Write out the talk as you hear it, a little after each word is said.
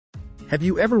Have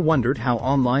you ever wondered how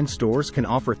online stores can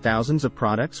offer thousands of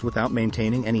products without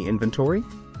maintaining any inventory?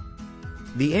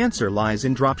 The answer lies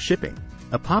in dropshipping,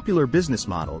 a popular business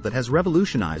model that has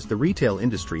revolutionized the retail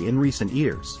industry in recent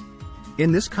years.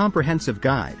 In this comprehensive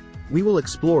guide, we will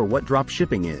explore what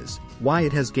dropshipping is, why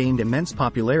it has gained immense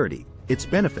popularity, its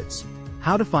benefits,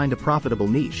 how to find a profitable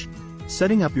niche,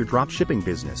 setting up your dropshipping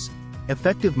business,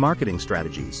 effective marketing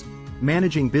strategies,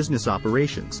 managing business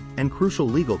operations, and crucial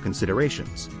legal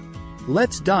considerations.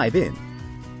 Let's dive in.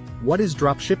 What is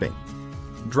dropshipping?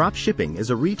 Dropshipping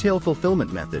is a retail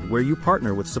fulfillment method where you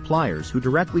partner with suppliers who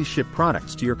directly ship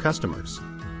products to your customers.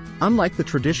 Unlike the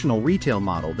traditional retail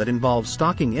model that involves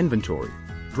stocking inventory,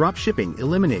 dropshipping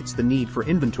eliminates the need for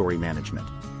inventory management.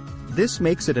 This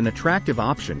makes it an attractive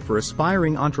option for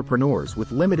aspiring entrepreneurs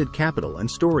with limited capital and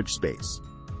storage space.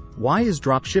 Why is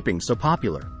dropshipping so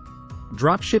popular?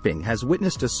 Dropshipping has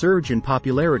witnessed a surge in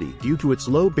popularity due to its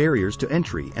low barriers to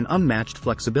entry and unmatched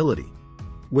flexibility.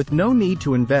 With no need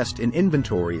to invest in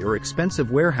inventory or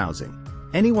expensive warehousing,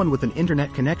 anyone with an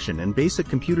internet connection and basic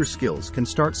computer skills can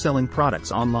start selling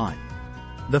products online.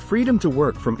 The freedom to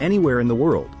work from anywhere in the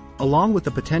world, along with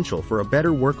the potential for a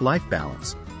better work-life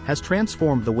balance, has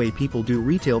transformed the way people do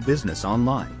retail business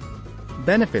online.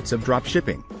 Benefits of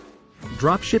dropshipping.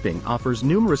 Dropshipping offers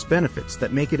numerous benefits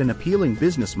that make it an appealing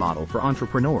business model for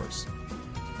entrepreneurs.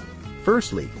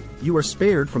 Firstly, you are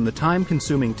spared from the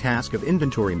time-consuming task of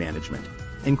inventory management,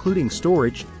 including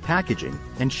storage, packaging,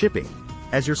 and shipping,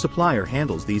 as your supplier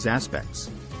handles these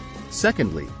aspects.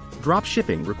 Secondly,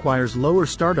 dropshipping requires lower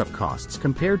startup costs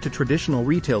compared to traditional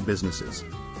retail businesses,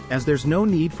 as there's no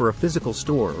need for a physical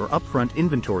store or upfront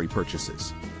inventory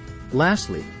purchases.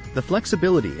 Lastly, the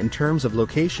flexibility in terms of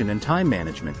location and time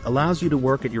management allows you to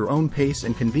work at your own pace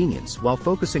and convenience while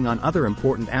focusing on other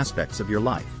important aspects of your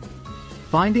life.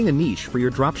 Finding a niche for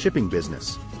your dropshipping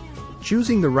business.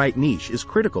 Choosing the right niche is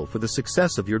critical for the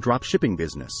success of your dropshipping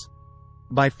business.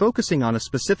 By focusing on a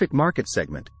specific market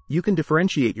segment, you can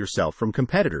differentiate yourself from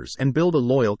competitors and build a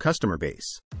loyal customer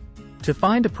base. To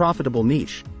find a profitable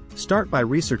niche, start by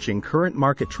researching current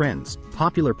market trends,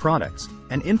 popular products,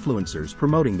 and influencers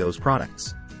promoting those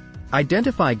products.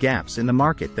 Identify gaps in the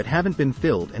market that haven't been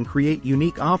filled and create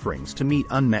unique offerings to meet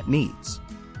unmet needs.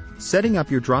 Setting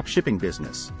up your dropshipping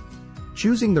business.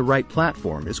 Choosing the right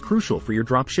platform is crucial for your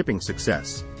dropshipping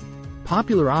success.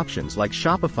 Popular options like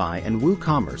Shopify and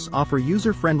WooCommerce offer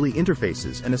user-friendly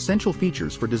interfaces and essential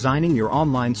features for designing your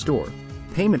online store,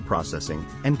 payment processing,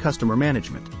 and customer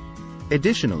management.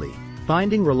 Additionally,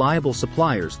 finding reliable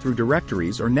suppliers through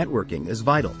directories or networking is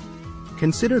vital.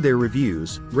 Consider their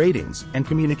reviews, ratings, and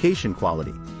communication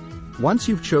quality. Once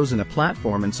you've chosen a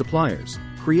platform and suppliers,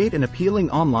 create an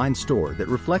appealing online store that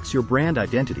reflects your brand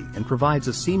identity and provides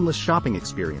a seamless shopping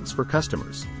experience for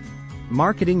customers.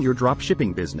 Marketing your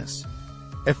dropshipping business.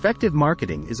 Effective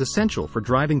marketing is essential for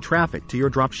driving traffic to your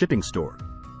dropshipping store.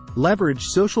 Leverage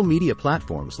social media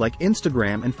platforms like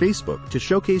Instagram and Facebook to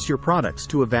showcase your products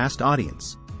to a vast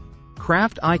audience.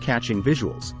 Craft eye-catching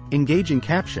visuals, engaging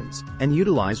captions, and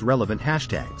utilize relevant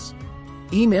hashtags.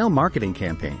 Email marketing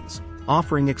campaigns,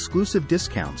 offering exclusive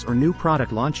discounts or new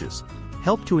product launches,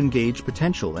 help to engage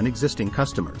potential and existing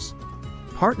customers.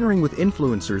 Partnering with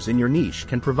influencers in your niche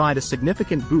can provide a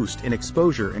significant boost in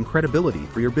exposure and credibility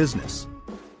for your business.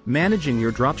 Managing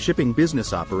your dropshipping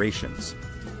business operations.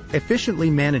 Efficiently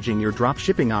managing your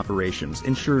dropshipping operations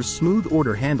ensures smooth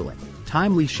order handling,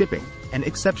 timely shipping, and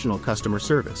exceptional customer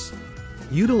service.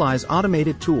 Utilize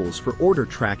automated tools for order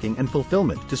tracking and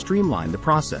fulfillment to streamline the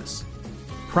process.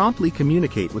 Promptly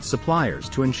communicate with suppliers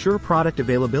to ensure product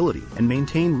availability and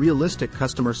maintain realistic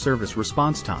customer service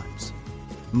response times.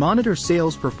 Monitor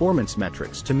sales performance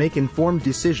metrics to make informed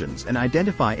decisions and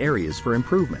identify areas for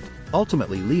improvement,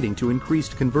 ultimately leading to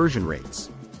increased conversion rates.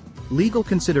 Legal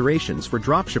considerations for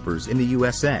dropshippers in the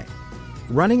USA.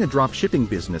 Running a dropshipping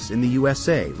business in the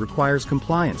USA requires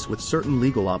compliance with certain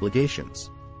legal obligations.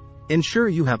 Ensure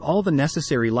you have all the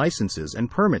necessary licenses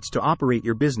and permits to operate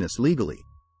your business legally.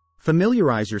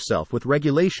 Familiarize yourself with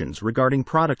regulations regarding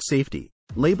product safety,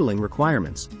 labeling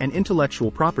requirements, and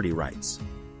intellectual property rights.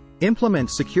 Implement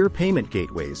secure payment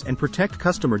gateways and protect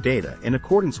customer data in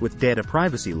accordance with data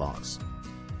privacy laws.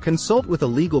 Consult with a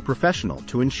legal professional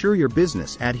to ensure your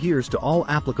business adheres to all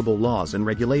applicable laws and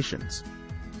regulations.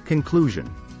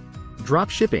 Conclusion.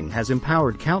 Dropshipping has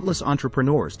empowered countless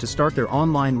entrepreneurs to start their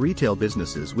online retail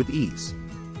businesses with ease.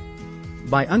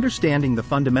 By understanding the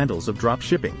fundamentals of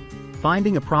dropshipping,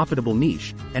 finding a profitable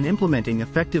niche, and implementing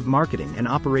effective marketing and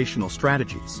operational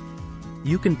strategies,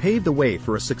 you can pave the way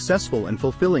for a successful and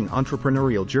fulfilling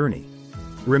entrepreneurial journey.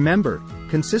 Remember,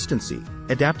 consistency,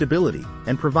 adaptability,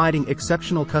 and providing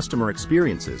exceptional customer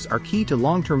experiences are key to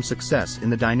long-term success in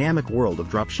the dynamic world of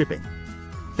dropshipping.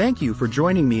 Thank you for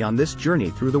joining me on this journey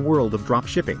through the world of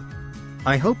dropshipping.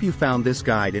 I hope you found this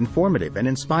guide informative and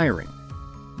inspiring.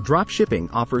 Dropshipping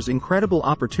offers incredible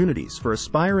opportunities for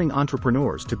aspiring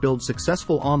entrepreneurs to build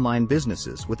successful online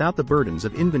businesses without the burdens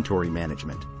of inventory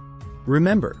management.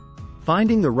 Remember,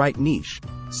 finding the right niche,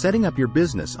 setting up your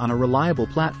business on a reliable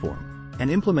platform, and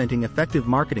implementing effective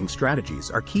marketing strategies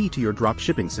are key to your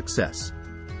dropshipping success.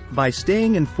 By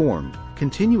staying informed,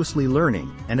 continuously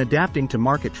learning, and adapting to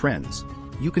market trends,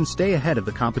 you can stay ahead of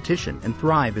the competition and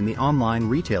thrive in the online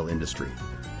retail industry.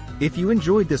 If you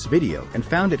enjoyed this video and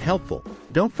found it helpful,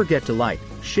 don't forget to like,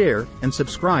 share, and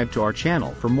subscribe to our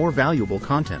channel for more valuable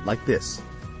content like this.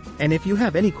 And if you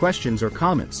have any questions or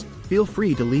comments, feel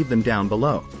free to leave them down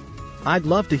below. I'd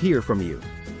love to hear from you.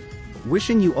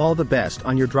 Wishing you all the best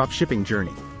on your dropshipping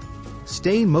journey.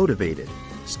 Stay motivated,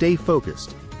 stay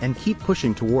focused, and keep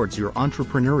pushing towards your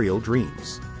entrepreneurial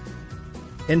dreams.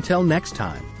 Until next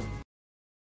time.